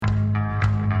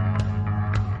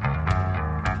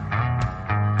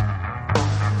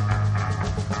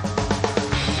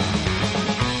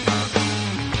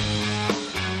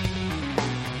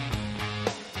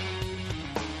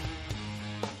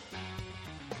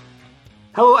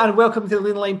Hello and welcome to the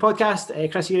Lean Line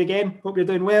podcast. Chris here again. Hope you're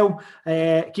doing well,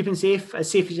 keeping safe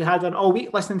as you had done all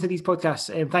week listening to these podcasts.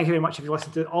 Thank you very much if you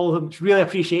listened to all of them. It's really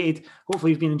appreciated.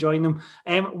 Hopefully you've been enjoying them.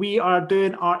 We are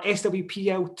doing our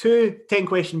SWPL 2 10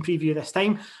 question preview this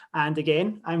time. And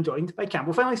again, I'm joined by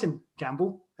Campbell Finlayson.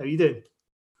 Campbell, how are you doing?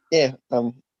 Yeah,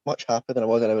 I'm much happier than I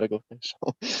was an hour ago.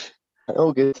 So,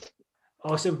 all good.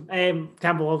 Awesome.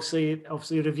 Campbell, obviously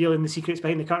revealing the secrets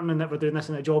behind the curtain and that we're doing this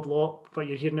in a job lot, but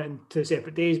you're hearing it in 2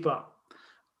 separate days, but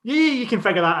you can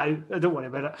figure that out. Don't worry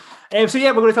about it.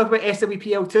 We're going to talk about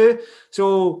SWPL 2.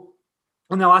 So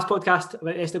on the last podcast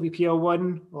about SWPL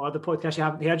 1, or the podcast you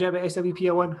haven't heard yet about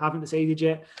SWPL 1, haven't decided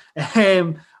yet,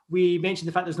 we mentioned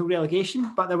the fact there's no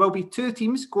relegation, but there will be 2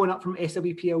 teams going up from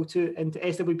SWPL 2 into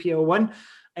SWPL 1.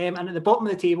 And at the bottom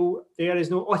of the table, there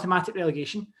is no automatic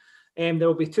relegation. There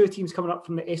will be 2 teams coming up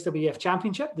from the SWF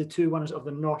Championship, the 2 winners of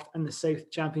the North and the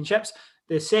South Championships.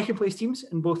 The second place teams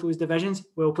in both those divisions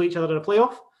will play each other in a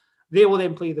playoff. They will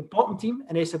then play the bottom team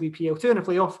in SWPL 2 in a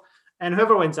playoff, and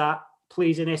whoever wins that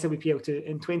plays in SWPL 2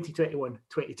 in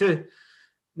 2021-22.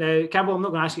 Now, Campbell, I'm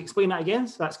not going to ask you to explain that again,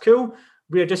 so that's cool.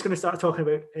 We're just going to start talking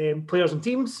about players and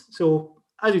teams. So,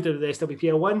 as we did with the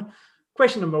SWPL 1,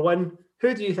 question number 1,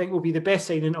 who do you think will be the best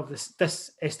signing of this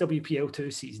SWPL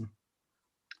 2 season?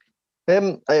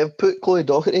 I have put Chloe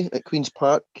Doherty at Queen's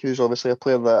Park, who's obviously a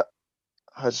player that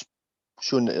has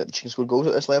shown that she can score goals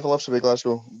at this level. Obviously, with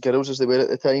Glasgow girls as they were at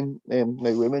the time, now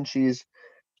women, she's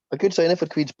a good signing for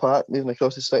Queen's Park, moving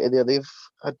across the city there. They've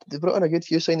brought in a good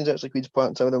few signings actually, Queen's Park,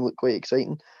 and some of them look quite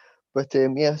exciting. But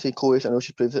I think Chloe, I know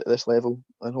she proved it at this level,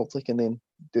 and hopefully can then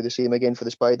do the same again for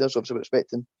the Spiders. Obviously, we're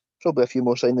expecting probably a few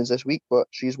more signings this week, but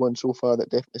she's one so far that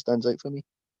definitely stands out for me.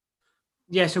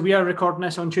 Yeah, so we are recording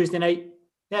this on Tuesday night.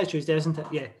 Yeah, it's Tuesday, isn't it?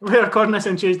 Yeah, we're recording this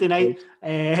on Tuesday night.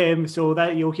 So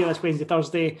that you'll hear this Wednesday,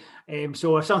 Thursday.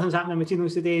 So if something's happening between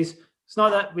those 2 days, it's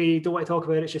not that we don't want to talk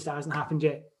about it, it's just that it hasn't happened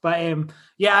yet. But I've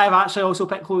actually also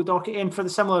picked Chloe Doherty, and for the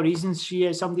similar reasons. She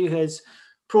is somebody who has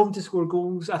proven to score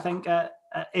goals, I think, at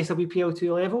SWPL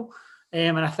 2 level.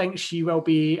 And I think she will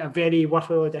be a very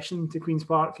worthwhile addition to Queen's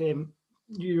Park.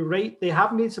 You're right, they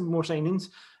have made some more signings.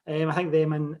 I think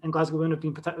them and Glasgow Women have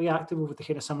been particularly active over the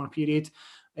kind of summer period.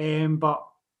 But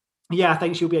yeah, I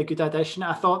think she'll be a good addition.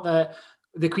 I thought that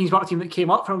the Queen's Park team that came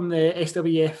up from the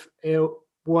SWF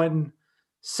 1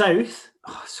 South,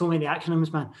 so many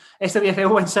acronyms, man.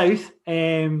 SWFL 1 South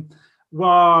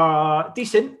were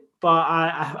decent, but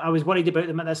I was worried about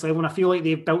them at this level, and I feel like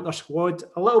they've built their squad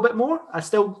a little bit more. I'm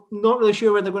still not really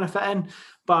sure where they're going to fit in,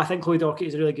 but I think Chloe Doherty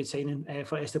is a really good signing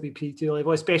for SWP2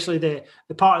 level, especially the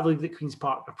part of the league that Queen's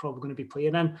Park are probably going to be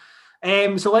playing in.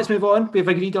 So let's move on. We've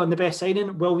agreed on the best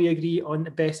signing. Will we agree on the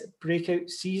best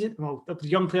breakout season? Well, the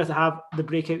young players that have the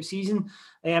breakout season.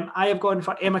 I have gone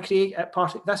for Emma Craig at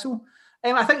Partick Thistle.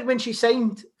 I think when she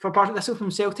signed for Partick Thistle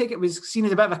from Celtic, it was seen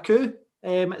as a bit of a coup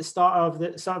at the start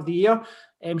of the year.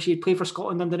 She had played for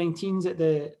Scotland under-19s at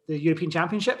the European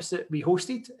Championships that we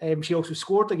hosted. She also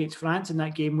scored against France in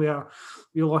that game where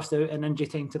we lost out in injury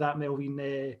time to that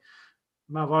Melvin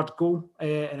Mavard goal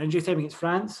in injury time against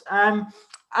France.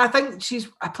 I think she's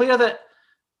a player that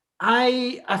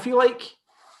I feel like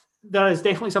there is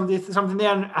definitely something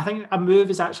there, and I think a move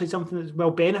is actually something that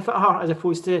will benefit her as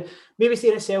opposed to maybe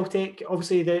staying at Celtic.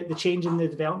 Obviously, the change in the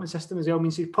development system as well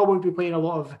means she'll probably be playing a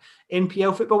lot of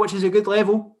NPL football, which is a good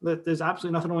level. There's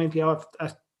absolutely nothing wrong with NPL.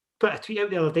 I put a tweet out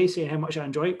the other day saying how much I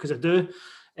enjoy it because I do.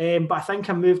 But I think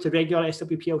a move to regular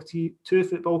SWPL 2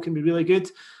 football can be really good.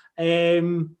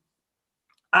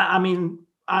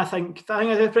 I think it's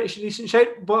a pretty decent shout.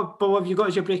 But what have you got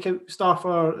as your breakout star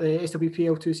for the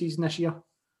SWPL 2 season this year?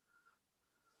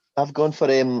 I've gone for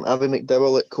Abby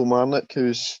McDowell at Kilmarnock,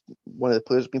 who's one of the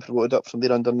players been promoted up from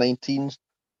their under-19s.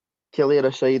 Kelly are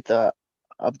a side that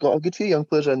I've got a good few young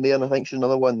players in there, and I think she's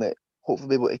another one that hopefully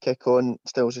be able to kick on.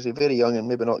 Still, as I say, very young and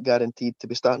maybe not guaranteed to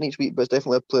be starting each week, but it's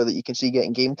definitely a player that you can see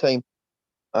getting game time,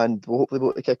 and we'll hopefully be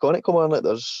able to kick on at Kilmarnock.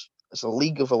 It's a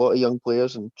league of a lot of young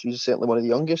players, and she's certainly one of the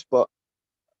youngest, but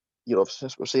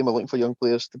as we're saying, we're looking for young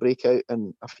players to break out,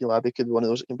 and I feel Abby could be one of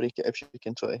those that can break it if she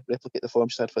can sort of replicate the form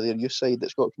she had for their youth side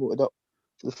that's got promoted up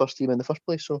to the first team in the first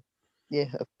place. So, yeah,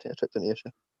 I've tripped into issue.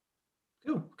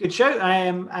 Cool, good shout.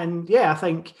 And yeah, I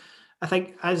think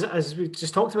as we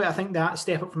just talked about, I think that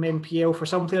step up from NPL for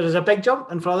some players is a big jump,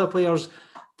 and for other players,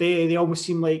 they almost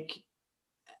seem like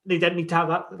they didn't need to have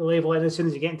that level in as soon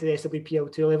as you get into the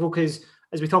SWPL 2 level, because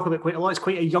as we talk about quite a lot, it's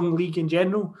quite a young league in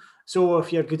general. So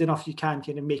if you're good enough, you can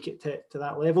kind of make it to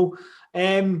that level.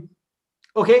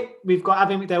 Okay, we've got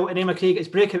Abby McDowell and Emma Craig as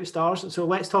breakout stars. So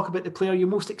let's talk about the player you're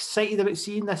most excited about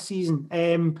seeing this season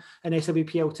in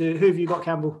SWPL 2. Who have you got,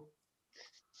 Campbell?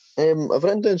 I've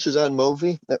written down Suzanne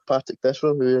Mulvey at Partick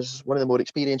Thistle, who is one of the more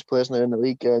experienced players now in the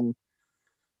league, and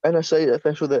in a side at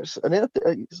Thistle that's an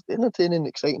entertaining,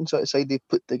 exciting sort of side they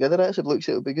put together. Actually, looks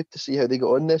like it'll be good to see how they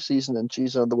got on this season, and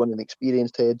she's another one of the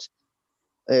experienced heads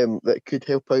that could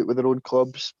help out with their own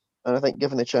clubs. And I think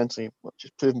given the chance,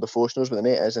 she's proven before, she knows what the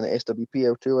net is in the SWP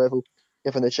L2 level.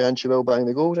 Given the chance, she will bang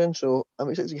the goals in. So I'm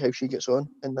excited to see how she gets on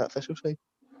in that Thistle side.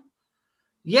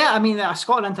 Yeah, I mean, a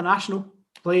Scotland international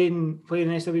playing in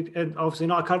SWP, obviously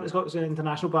not a current Scotland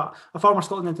international, but a former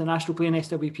Scotland international playing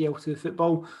SWPL2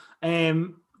 football.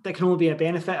 That can only be a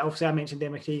benefit. Obviously, I mentioned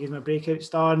Emma Craig as my breakout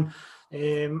star.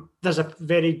 There's a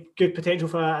very good potential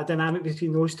for a dynamic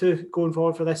between those two going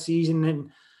forward for this season.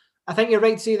 And I think you're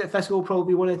right to say that Thistle will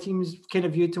probably be one of the teams kind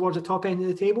of viewed towards the top end of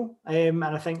the table. And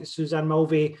I think Suzanne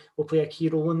Mulvey will play a key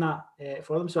role in that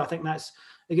for them. So I think that's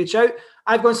a good shout.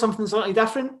 I've gone something slightly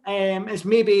different. It's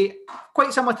maybe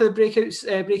quite similar to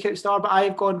the breakout star, but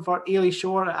I've gone for Ailey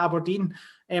Shore at Aberdeen.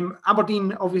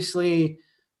 Aberdeen obviously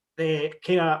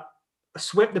kind of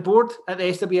swept the board at the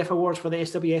SWF Awards for the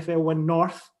SWFL 1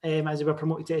 North as they were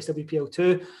promoted to SWPL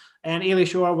 2. And Ailey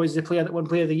Shore was the player that won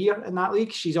Player of the Year in that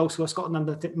league. She's also a Scotland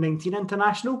under-19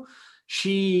 international.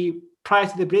 She, prior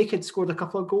to the break, had scored a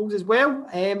couple of goals as well.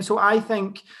 So I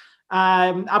think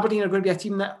Aberdeen are going to be a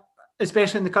team that,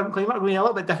 especially in the current climate, are going to be a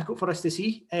little bit difficult for us to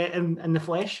see in the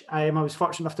flesh. I was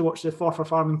fortunate enough to watch the Forfar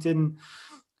Farmington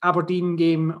Aberdeen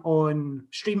game on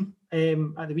stream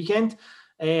at the weekend.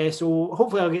 So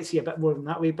hopefully I'll get to see a bit more than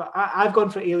that way. But I've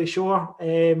gone for Ailey Shore.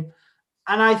 And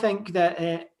I think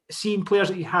that seeing players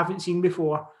that you haven't seen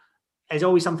before is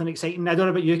always something exciting. I don't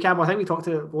know about you, Cam. I think we talked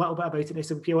a little bit about it in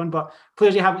SWP1, but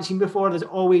players you haven't seen before, there's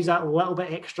always that little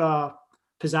bit extra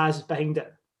pizzazz behind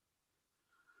it.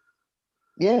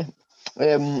 Yeah.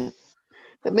 It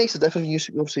makes a difference.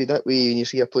 You obviously that way when you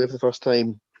see a player for the first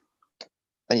time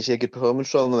and you see a good performance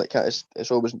from them,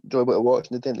 it's always enjoyable to watch,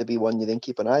 and they tend to be one you then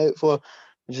keep an eye out for.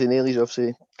 Ailey's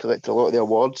obviously collected a lot of the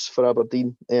awards for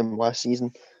Aberdeen last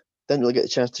season. Didn't really get the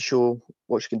chance to show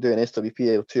what she can do in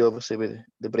SWPL 2, obviously, with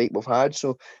the break we've had.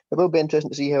 So it will be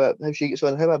interesting to see how she gets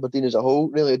on, how Aberdeen as a whole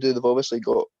really do. They've obviously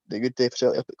got the good day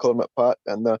facility up at Cormac Park,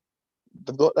 and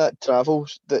they've got that travel,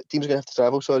 that teams are going to have to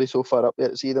travel, so far up there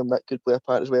to see them. That could play a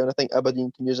part as well. And I think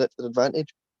Aberdeen can use it to their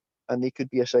advantage, and they could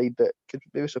be a side that could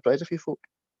maybe surprise a few folk.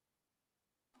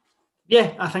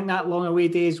 Yeah, I think that long away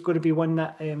day is going to be one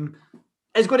that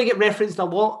is going to get referenced a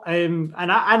lot. And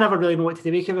I never really know what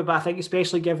to make of it, but I think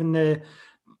especially given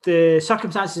the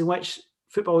circumstances in which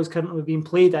football is currently being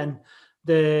played in,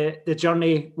 the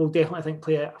journey will definitely, I think,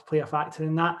 play a factor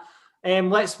in that.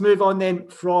 Let's move on then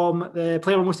from the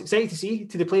player we're most excited to see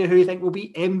to the player who you think will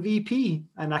be MVP.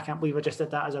 And I can't believe I just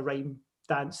did that as a rhyme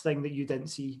dance thing that you didn't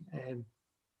see.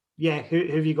 Yeah, who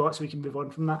have you got so we can move on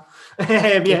from that?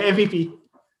 Yeah, MVP.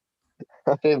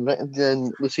 I've written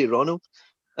down Lucy Ronald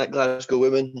at Glasgow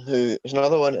Women, who is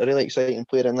another one, a really exciting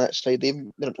player in that side.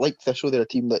 They're like Thistle, they're a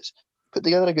team that's put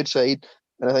together a good side,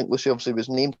 and I think Lucy obviously was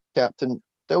named captain,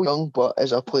 still young, but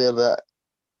is a player that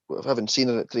I haven't seen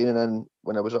her at training and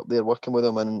when I was up there working with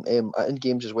them and in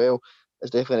games as well, is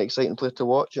definitely an exciting player to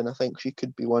watch, and I think she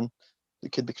could be one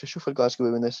that could be crucial for Glasgow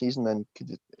Women this season and could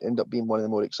end up being one of the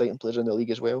more exciting players in the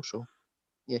league as well. So,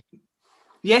 yeah.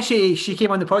 Yeah, she came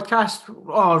on the podcast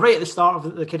right at the start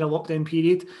of the kind of lockdown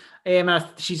period.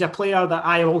 She's a player that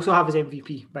I also have as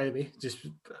MVP, by the way, just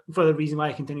for the reason why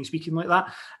I continue speaking like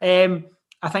that.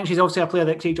 I think she's also a player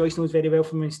that Craig Joyce knows very well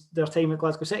from their time at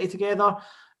Glasgow City together.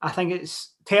 I think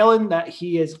it's telling that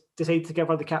he has decided to give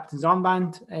her the captain's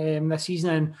armband this season.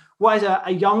 And what is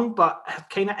a young but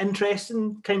kind of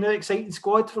interesting, kind of exciting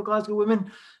squad for Glasgow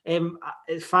Women.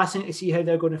 It's fascinating to see how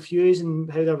they're going to fuse and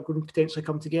how they're going to potentially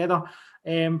come together.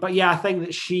 But yeah, I think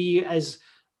that she is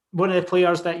one of the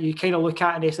players that you kind of look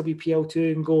at in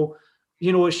SWPL2 and go,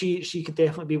 you know, she could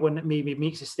definitely be one that maybe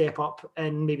makes a step up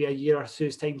in maybe a year or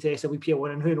two's time to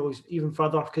SWPL1, and who knows, even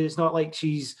further, because it's not like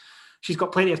she's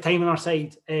got plenty of time on her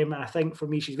side. And I think for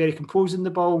me, she's very composed in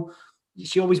the ball.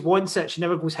 She always wants it. She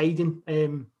never goes hiding.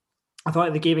 I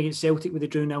thought the game against Celtic with the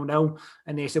drew 0-0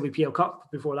 in the SWPL Cup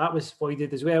before that was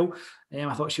voided as well.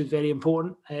 I thought she was very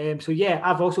important. So yeah,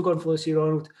 I've also gone for Lucy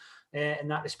Ronald in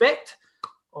that respect.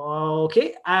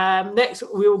 Okay, next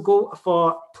we'll go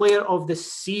for player of the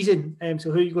season.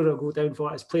 So who are you going to go down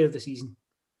for as player of the season?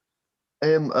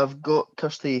 I've got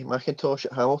Kirsty McIntosh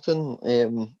at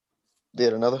Hamilton.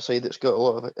 They're another side that's got a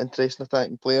lot of interesting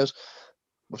attacking players.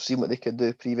 We've seen what they could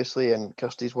do previously, and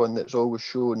Kirsty's one that's always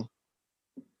shown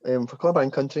for club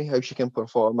and country how she can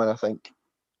perform. And I think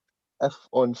if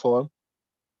on form,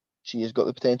 she has got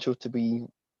the potential to be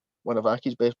one of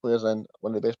Aki's best players and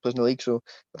one of the best players in the league. So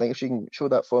I think if she can show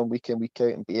that form week in, week out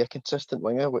and be a consistent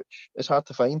winger, which is hard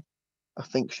to find, I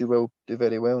think she will do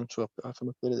very well. And so I've got her for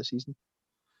my player of the season.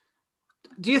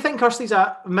 Do you think Kirsty's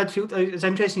at midfield? It's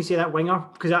interesting you say that winger,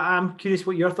 because I'm curious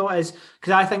what your thought is,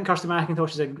 because I think Kirsty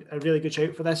McIntosh is a really good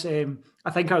shout for this.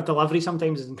 I think her delivery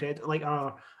sometimes is incredible. Like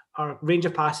our range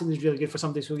of passing is really good for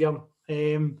somebody so young.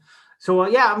 So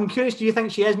I'm curious, do you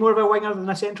think she is more of a winger than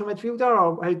a central midfielder,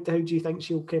 or how do you think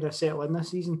she'll kind of settle in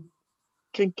this season?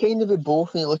 Can kind of be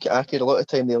both. When you look at Aki, a lot of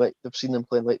time they've seen them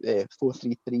playing like the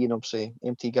 4-3-3, and obviously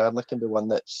MT Gardner can be one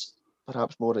that's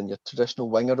perhaps more in your traditional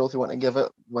winger role if you want to give it,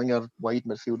 winger, wide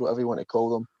midfield, whatever you want to call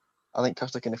them. I think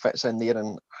Kirsty kind of fits in there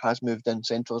and has moved in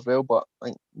central as well, but I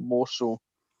think more so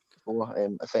more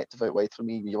effective out wide for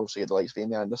me. You obviously get the likes of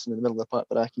Amy Anderson in the middle of the park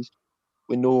for Aki's.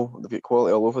 We know they've got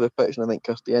quality all over the pitch, and I think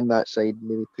Kirsty in that side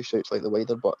maybe push out slightly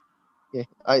wider, but yeah,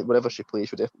 wherever she plays,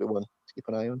 she'll definitely one to keep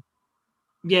an eye on.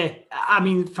 Yeah, I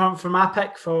mean, for my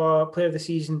pick for player of the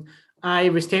season, I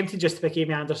was tempted just to pick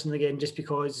Amy Anderson again, just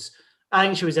because I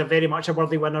think she was a very much a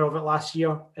worthy winner of it last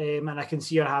year, and I can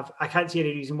see her have. I can't see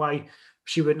any reason why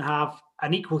she wouldn't have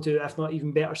an equal to, if not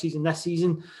even better, season this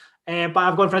season. But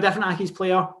I've gone for a different Aki's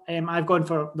player. I've gone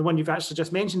for the one you've actually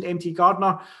just mentioned, MT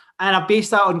Gardner, and I've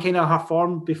based that on kind of her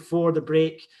form before the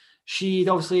break. She'd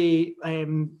obviously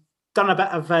done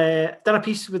a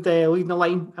piece with Leading the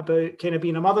Line about kind of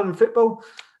being a mother in football,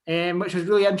 which was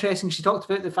really interesting. She talked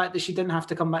about the fact that she didn't have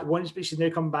to come back once, but she's now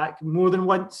come back more than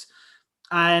once.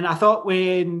 And I thought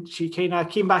when she kind of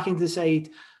came back into the side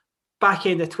back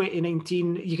end of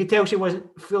 2019, you could tell she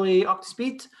wasn't fully up to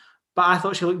speed, but I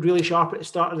thought she looked really sharp at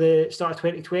the start of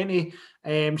 2020.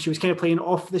 She was kind of playing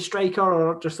off the striker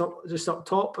or just up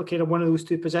top, or kind of one of those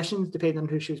two positions, depending on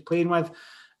who she was playing with.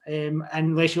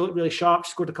 And she looked really sharp.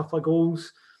 She scored a couple of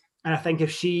goals. And I think if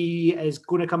she is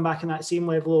going to come back in that same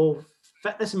level of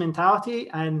fitness and mentality,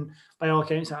 and by all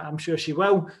accounts, I'm sure she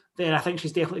will, then I think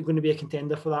she's definitely going to be a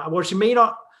contender for that award. She may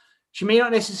not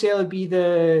necessarily be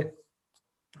the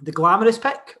glamorous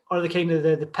pick, or the kind of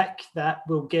the pick that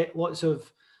will get lots of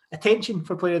attention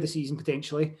for player of the season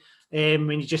potentially, when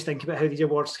you just think about how these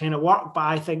awards kind of work, but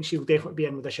I think she'll definitely be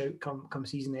in with a shout come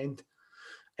season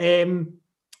end.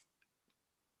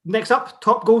 Next up,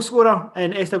 top goal scorer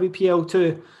in SWPL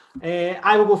 2.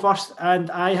 I will go first, and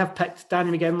I have picked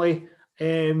Danny McGinley.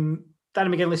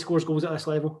 Danny McGinley scores goals at this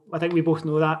level. I think we both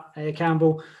know that.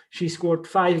 Campbell, she scored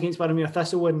 5 against Birmingham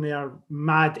Thistle in their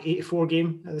mad 84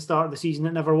 game at the start of the season.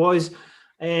 It never was.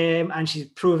 And she's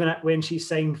proven it when she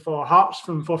signed for Hearts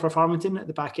from Forfar Farmington at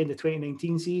the back end of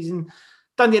 2019 season.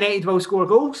 Dundee United will score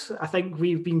goals. I think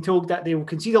we've been told that they will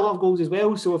concede a lot of goals as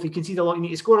well. So if you concede a lot, you need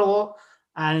to score a lot.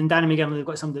 And Danny McGinley, they've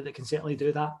got somebody that can certainly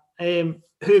do that.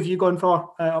 Who have you gone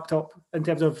for up top in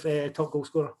terms of top goal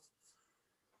scorer?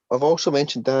 I've also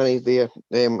mentioned Danny there.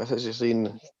 As you've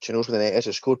seen, she knows where the net is.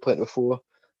 She's scored plenty before.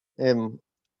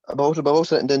 I've also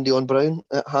written down Dion Brown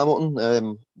at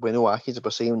Hamilton. We know Aki's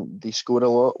a saying they score a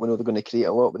lot. We know they're going to create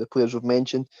a lot with the players we've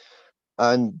mentioned.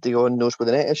 And Dion knows where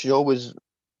the net is. She always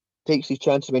takes these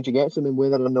chances when she gets them, and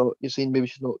whether or not you're saying maybe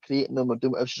she's not creating them or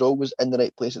doing whatever, she's always in the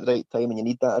right place at the right time, and you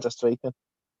need that as a striker.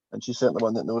 And she's certainly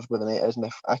one that knows where the net is. And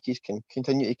if Aki's can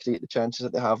continue to create the chances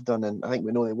that they have done, and I think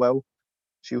we know they will,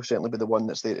 she'll certainly be the one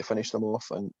that's there to finish them off.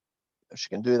 And if she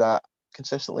can do that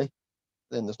consistently,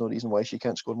 then there's no reason why she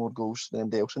can't score more goals than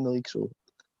anybody else in the league. So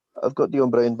I've got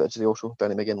Dion Brown, but it's also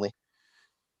Danny McGinley.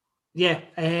 Yeah,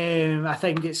 I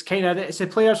think it's the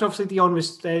players. Obviously, Dion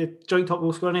was the joint top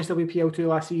goal scorer in SWPL 2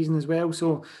 last season as well,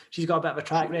 so she's got a bit of a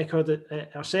track record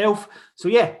herself. So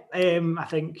yeah, I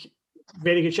think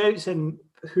very good shouts, and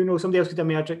who knows, somebody else could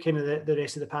emerge at kind of the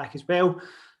rest of the pack as well.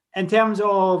 In terms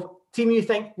of team you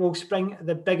think will spring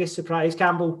the biggest surprise,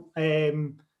 Campbell,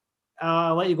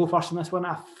 I'll let you go first on this one.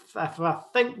 I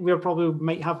think we probably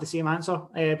might have the same answer,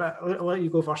 but I'll let you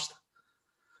go first.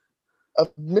 I've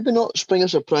maybe not spring a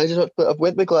surprises up, but I've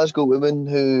went with Glasgow Women,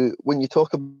 who, when you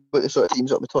talk about the sort of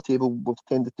teams up the top table, we've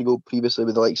tended to go previously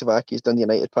with the likes of Aki's, Dundee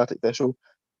United, Partick Thistle.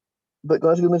 But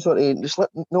Glasgow Women sort of just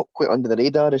not quite under the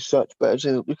radar as such, but as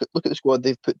look at the squad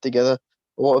they've put together.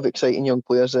 A lot of exciting young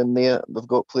players in there. They've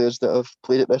got players that have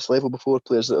played at this level before,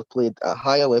 players that have played at a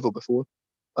higher level before.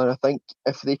 And I think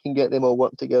if they can get them all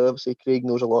working together, obviously Craig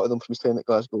knows a lot of them from his time at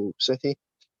Glasgow City.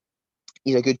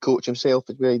 He's a good coach himself.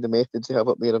 The methods they have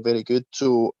up there are very good.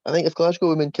 So I think if Glasgow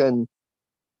Women can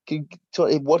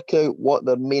sort of work out what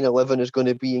their main 11 is going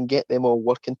to be and get them all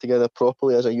working together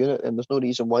properly as a unit, and there's no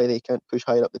reason why they can't push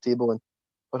higher up the table and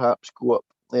perhaps go up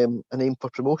and aim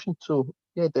for promotion. So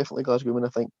yeah, definitely Glasgow Women,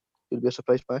 I think, would be a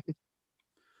surprise package.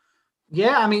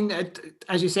 Yeah, I mean,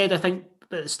 as you said, I think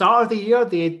at the start of the year,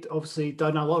 they'd obviously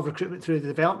done a lot of recruitment through the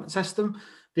development system.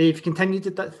 They've continued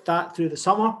that through the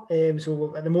summer.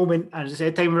 So at the moment, as I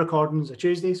said, time of recording is a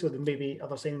Tuesday, so there may be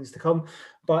other signings to come.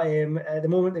 But at the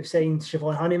moment, they've signed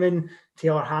Siobhan Honeyman,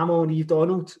 Taylor Hamill, and Eve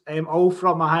Donald, all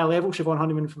from a high level. Siobhan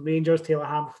Honeyman from Rangers, Taylor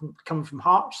Hamill coming from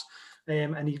Hearts,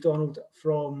 and Eve Donald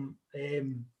from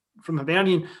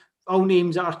Hibernian. All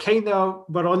names that are kind of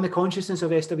were on the consciousness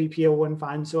of SWPL1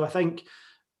 fans. So I think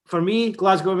for me,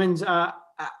 Glasgow Women's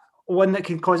one that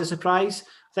can cause a surprise.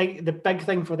 I think the big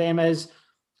thing for them is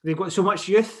they've got so much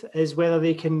youth, is whether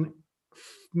they can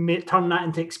turn that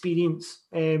into experience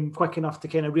quick enough to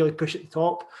kind of really push at the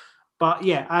top. But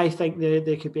yeah, I think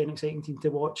they could be an exciting team to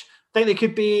watch. I think they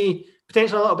could be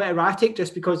potentially a little bit erratic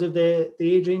just because of the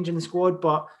age range in the squad.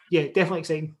 But yeah, definitely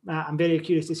exciting. I'm very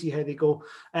curious to see how they go.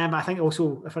 I think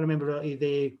also, if I remember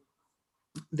rightly,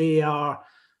 they are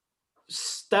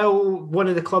still one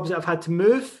of the clubs that have had to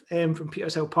move from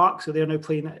Petershill Park, so they're now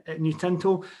playing at New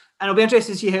Tinto, and it'll be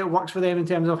interesting to see how it works for them in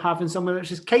terms of having somewhere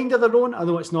which is kind of their own,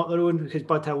 although it's not their own, because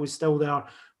Bud Hill is still their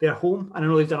home, and I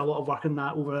know they've done a lot of work on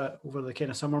that over the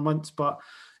kind of summer months. But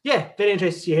yeah, very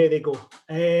interested to see how they go.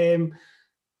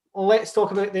 Let's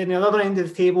talk about then the other end of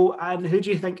the table, and who do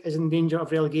you think is in danger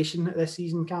of relegation this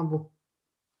season, Campbell?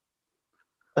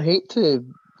 I hate to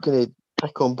kind of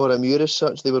pick on Boroughmuir as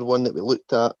such. They were one that we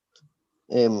looked at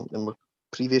in my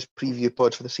previous preview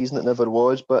pod for the season. It never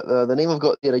was, but the name I've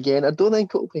got there again, I don't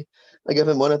think it'll be a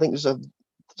given one. I think there's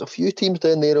a few teams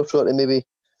down there who sort of maybe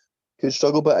could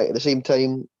struggle, but at the same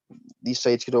time, these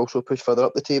sides could also push further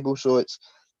up the table. So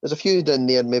there's a few down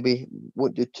there maybe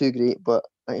won't do too great, but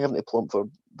I haven't to plump for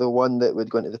the one that would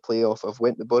go into the playoff. I've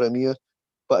went with Boroughmuir,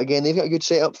 but again, they've got a good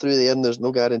setup through there, and there's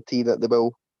no guarantee that they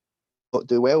will not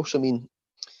do well. So I mean,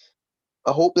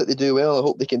 I hope that they do well. I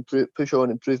hope they can push on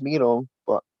and prove me wrong.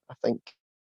 But I think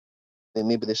they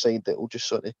maybe the side that will just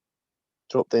sort of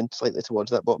drop down slightly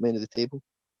towards that bottom end of the table.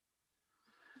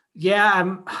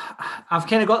 Yeah, I've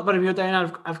kind of got Boroughmuir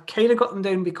down. I've kind of got them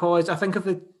down because I think of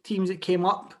the teams that came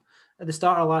up at the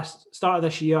start of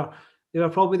this year, they were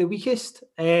probably the weakest.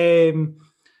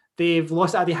 They've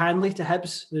lost Addie Hanley to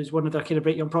Hibs, who's one of their kind of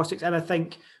bright young prospects, and I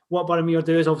think what Boroughmuir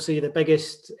do is obviously the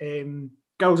biggest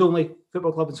girls-only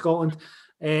football club in Scotland.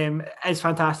 Is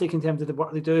fantastic in terms of the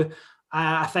work they do.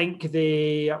 I think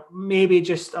they maybe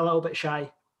just a little bit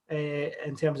shy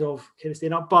in terms of kind of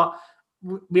staying up, but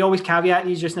we always caveat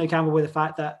these just now, Campbell, with the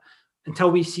fact that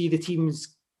until we see the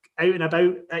teams out and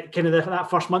about at kind of that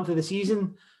first month of the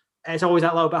season, it's always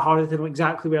that little bit harder to know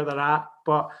exactly where they're at.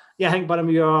 But yeah, I think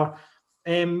Boroughmuir,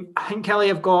 I think Kelly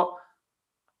have got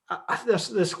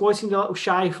the squad seems a little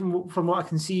shy from what I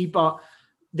can see, but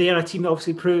they are a team that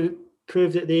obviously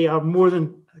proved that they are more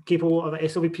than capable of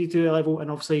SWP2 level, and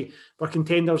obviously were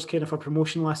contenders kind of for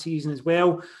promotion last season as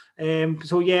well.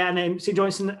 So yeah, and then St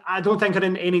Johnstone, I don't think are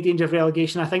in any danger of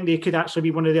relegation. I think they could actually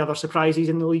be one of the other surprises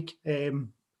in the league.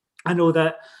 I know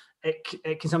that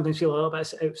it can sometimes feel a little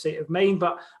bit outside of mind,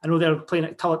 but I know they're playing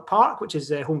at Tulloch Park, which is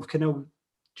home of Connell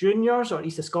Juniors or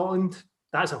East of Scotland.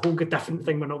 That's a whole good different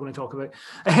thing we're not going to talk about.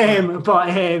 And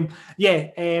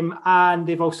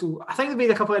they've also, I think they've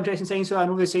made a couple of interesting signings. So I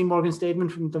know they signed Morgan Steadman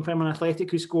from Dunfermline Athletic,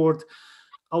 who scored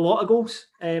a lot of goals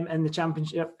in the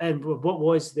championship, and what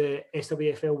was the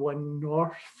SWFL 1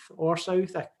 North or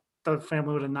South.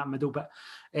 Dunfermline were in that middle bit.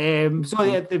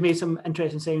 So they've made some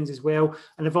interesting signings as well,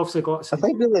 and they've obviously got some... I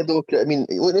think really though, I mean,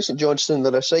 looking at St Johnstone,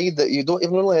 they're a side that you don't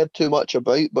even really heard too much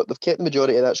about, but they've kept the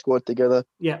majority of that squad together.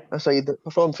 Yeah, a side that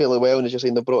performed fairly well, and as you're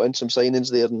saying, they've brought in some signings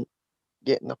there and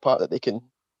getting a part that they can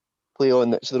play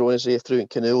on that's their own as they through in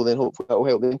Canoe, then hopefully that will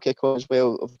help them kick on as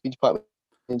well. I've been part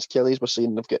against Kelly's, we're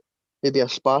saying they've got maybe a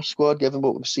sparse squad given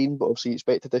what we've seen, but obviously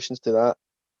expect additions to that.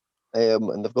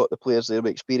 And they've got the players there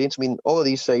with experience. I mean, all of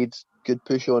these sides could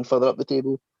push on further up the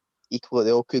table. Equally,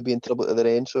 they all could be in trouble at their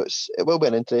end. So it will be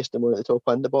an interesting one at the top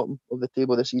and the bottom of the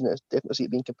table this season. It's definitely see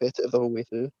it being competitive the whole way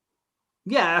through.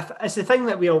 Yeah, it's the thing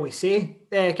that we always say,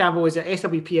 Campbell, is that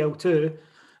SWPL2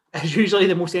 is usually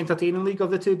the most entertaining league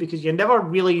of the two, because you never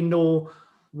really know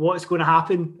what's going to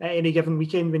happen at any given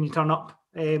weekend when you turn up,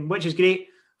 which is great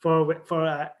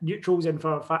for neutrals and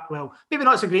well, maybe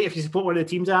not so great if you support one of the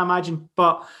teams, I imagine,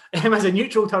 but as a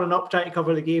neutral turning up trying to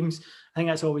cover the games, I think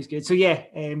that's always good. So yeah,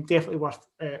 definitely worth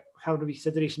having a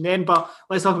consideration then. But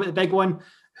let's talk about the big one.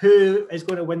 Who is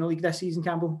going to win the league this season,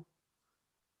 Campbell?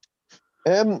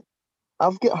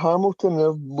 I've got Hamilton.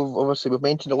 We've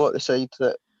mentioned a lot of the sides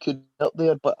that could be up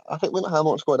there, but I think looking at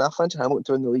Hamilton's squad, I fancy Hamilton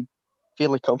to win the league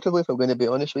fairly comfortably, if I'm going to be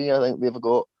honest with you. I think they've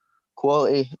got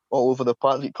quality all over the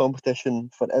park,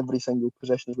 competition for every single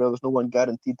position as well. There's no one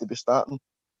guaranteed to be starting,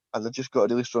 and they've just got a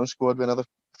really strong squad with another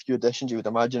few additions you would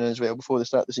imagine as well before the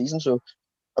start of the season. So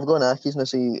I've gone Accies and I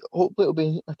say hopefully it'll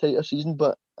be a tighter season,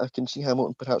 but I can see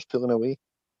Hamilton perhaps pulling away.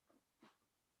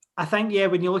 I think, yeah,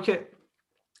 when you look at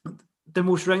the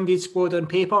most rounded squad on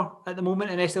paper at the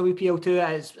moment in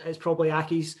SWPL2, it's probably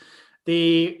Accies.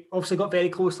 They obviously got very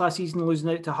close last season, losing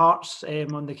out to Hearts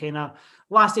on the kind of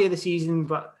last day of the season,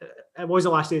 but it was the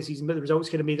last day of the season, but the results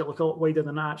kind of made it look a lot wider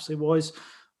than it actually was.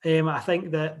 I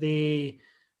think that they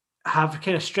have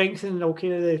kind of strengthened all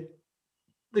kind of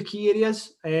the key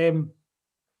areas.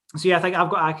 So yeah, I think I've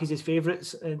got Accies as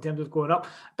favourites in terms of going up.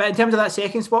 But in terms of that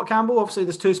second spot, Campbell, obviously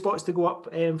there's 2 spots to go up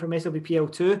from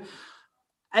SWPL2.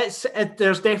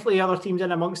 There's definitely other teams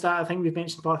in amongst that. I think we've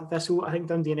mentioned Partick Thistle. I think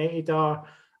Dundee United are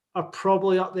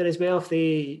probably up there as well if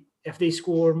they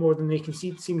score more than they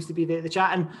concede, seems to be the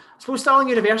chat. And I suppose Stirling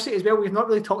University as well, we've not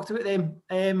really talked about them.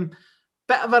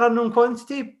 Bit of an unknown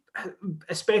quantity,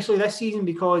 especially this season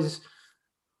because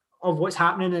of what's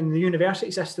happening in the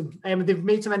university system. They've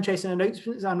made some interesting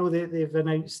announcements. I know they've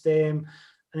announced the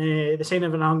signing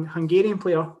of a Hungarian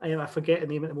player. I forget the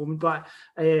name at the moment, but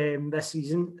this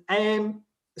season.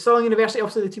 Stirling University,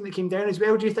 obviously the team that came down as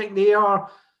well. Do you think they are,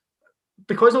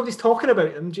 because nobody's talking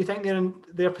about them, do you think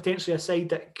they're potentially a side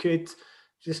that could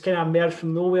just kind of emerge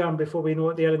from nowhere and before we know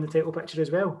it, they're in the title picture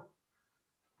as well?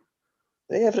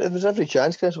 Yeah, there's every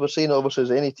chance, Chris. We're saying obviously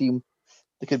as any team,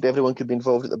 everyone could be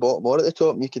involved at the bottom or at the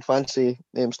top. And you could fancy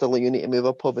Stirling Uni to move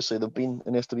up. Obviously, they've been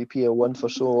in SWPL1 for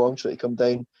so long, so to come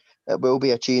down, it will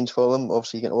be a change for them.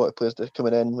 Obviously, you get a lot of players that are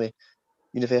coming in with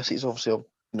universities, obviously,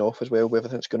 off as well with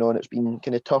everything that's going on. It's been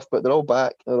kind of tough, but they're all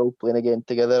back. They're all playing again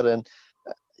together. And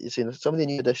you see, some of the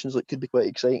new additions could be quite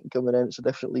exciting coming in. It's a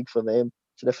different league for them.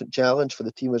 It's a different challenge for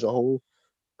the team as a whole.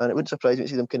 And it wouldn't surprise me to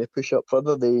see them kind of push up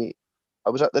further. I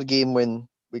was at their game when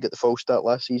we got the false start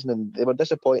last season, and they were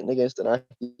disappointing against an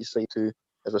Accies side who,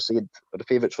 as I said, are the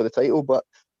favourites for the title. But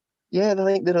yeah, I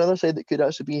think they're another side that could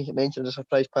actually be mentioned as a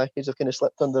surprise package. They've kind of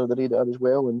slipped under the radar as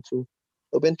well, and so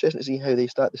it'll be interesting to see how they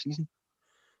start the season.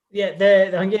 Yeah,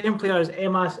 the Hungarian player is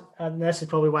Emas, and this is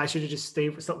probably why I should have just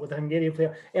stuck with the Hungarian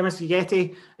player, Emas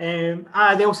Figuete.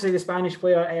 They also say the Spanish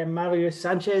player, Marius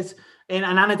Sanchez. And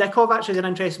Anna Dikov actually is an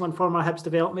interesting one, former Hibs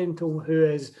developmental, who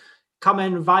has come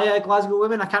in via Glasgow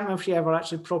Women. I can't remember if she ever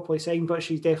actually properly signed, but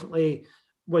she definitely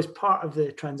was part of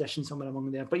the transition somewhere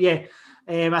among there. But yeah,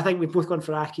 I think we've both gone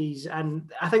for Accies,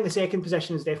 and I think the second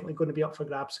position is definitely going to be up for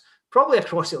grabs, probably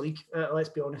across the league, let's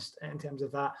be honest, in terms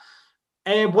of that.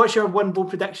 What's your one bold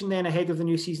prediction then ahead of the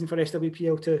new season for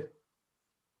SWPL2?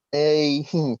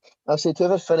 I'll say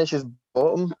whoever finishes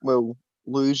bottom will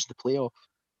lose the playoff.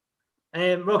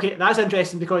 Okay, that's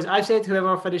interesting because I've said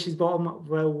whoever finishes bottom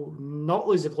will not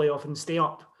lose the playoff and stay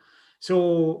up.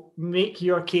 So make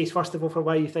your case, first of all, for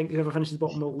why you think whoever finishes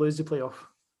bottom will lose the playoff.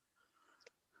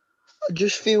 I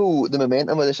just feel the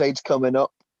momentum of the sides coming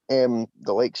up. The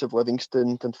likes of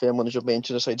Livingston and Fairmont, as you've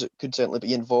mentioned, the sides that could certainly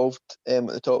be involved at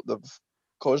the top. They've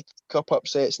caused cup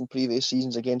upsets in previous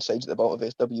seasons against sides at the bottom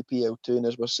of SWPL2, and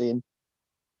as we're saying,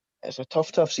 it's a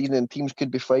tough season and teams could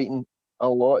be fighting a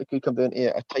lot. It could come down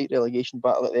to a tight relegation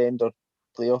battle at the end, or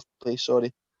playoff place,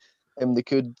 sorry. They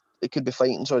could be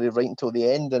fighting right until the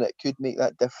end, and it could make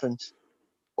that difference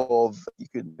of, you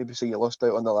could maybe say you lost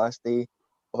out on the last day,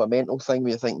 of a mental thing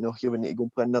where you think, no, here we need to go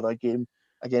and play another game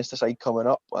against the side coming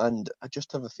up. And I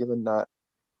just have a feeling that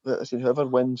whoever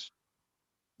wins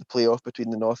the playoff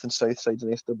between the north and south sides in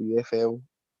SWFL,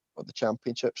 or the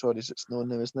championship, sorry, as it's known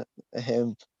now, isn't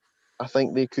it? I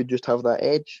think they could just have that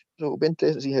edge. So it'll be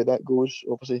interesting to see how that goes,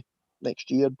 obviously,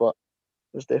 next year. But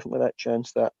there's definitely that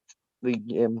chance that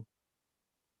the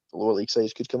lower league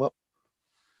sides could come up.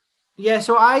 Yeah,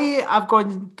 so I've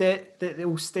gone that they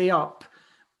will stay up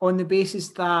on the basis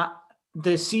that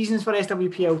the seasons for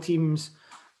SWPL teams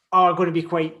are going to be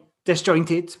quite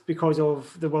disjointed because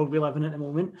of the world we live in at the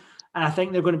moment. And I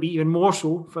think they're going to be even more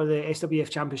so for the SWF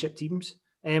Championship teams.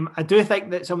 I do think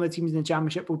that some of the teams in the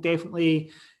Championship will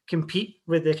definitely compete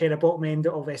with the kind of bottom end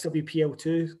of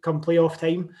SWPL2 come playoff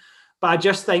time. But I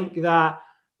just think that,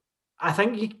 I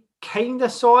think you kind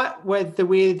of saw it with the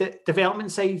way that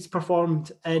development sides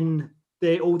performed in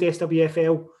the old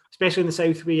SWFL, especially in the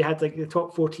South, where you had like the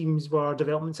top 4 teams were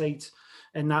development sides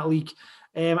in that league.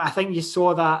 I think you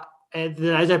saw that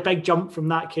there is a big jump from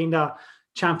that kind of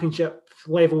championship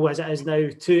level as it is now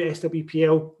to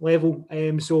SWPL level.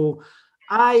 So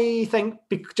I think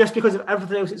just because of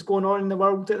everything else that's going on in the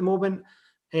world at the moment,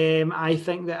 I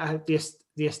think that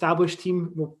the established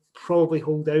team will probably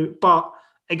hold out. But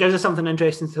it gives us something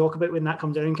interesting to talk about when that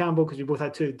comes around, Campbell, because we both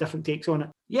had two different takes on it.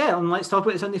 Yeah, and let's talk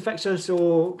about the Sunday fixtures.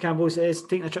 So Campbell says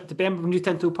taking a trip to Birmingham, New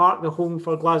Tinto Park, the home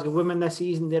for Glasgow women this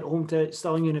season. They're at home to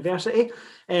Stirling University.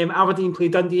 Aberdeen play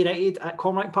Dundee United at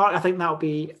Cormac Park. I think that'll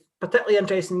be a particularly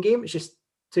interesting game. It's just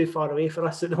too far away for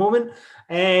us at the moment.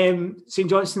 St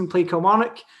Johnstone play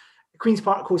Kilmarnock. Queen's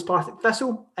Park host Partick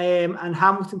Thistle, and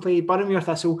Hamilton play Boroughmuir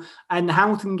Thistle. And the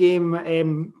Hamilton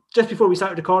game, just before we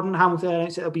started recording, Hamilton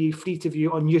announced it'll be free to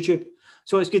view on YouTube.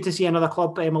 So it's good to see another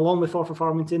club, along with Forfar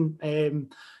Farmington,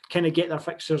 kind of get their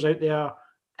fixtures out there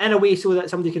in a way so that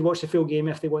somebody could watch the full game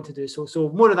if they want to do so. So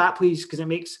more of that, please, because it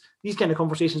makes these kind of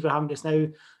conversations we're having just now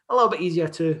a little bit easier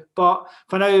too. But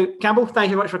for now, Campbell, thank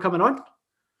you very much for coming on.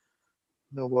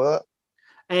 No what?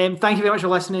 Thank you very much for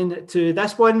listening to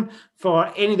this one.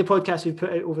 For any of the podcasts we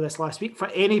put out over this last week, for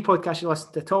any podcast you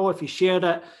listened to at all, if you shared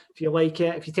it, if you like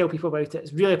it, if you tell people about it,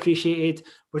 it's really appreciated.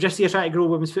 We're just here trying to grow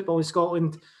women's football in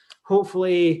Scotland.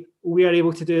 Hopefully we are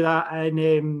able to do that, and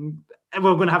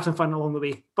we're going to have some fun along the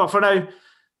way. But for now,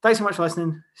 thanks so much for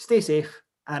listening. Stay safe,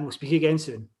 and we'll speak again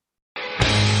soon.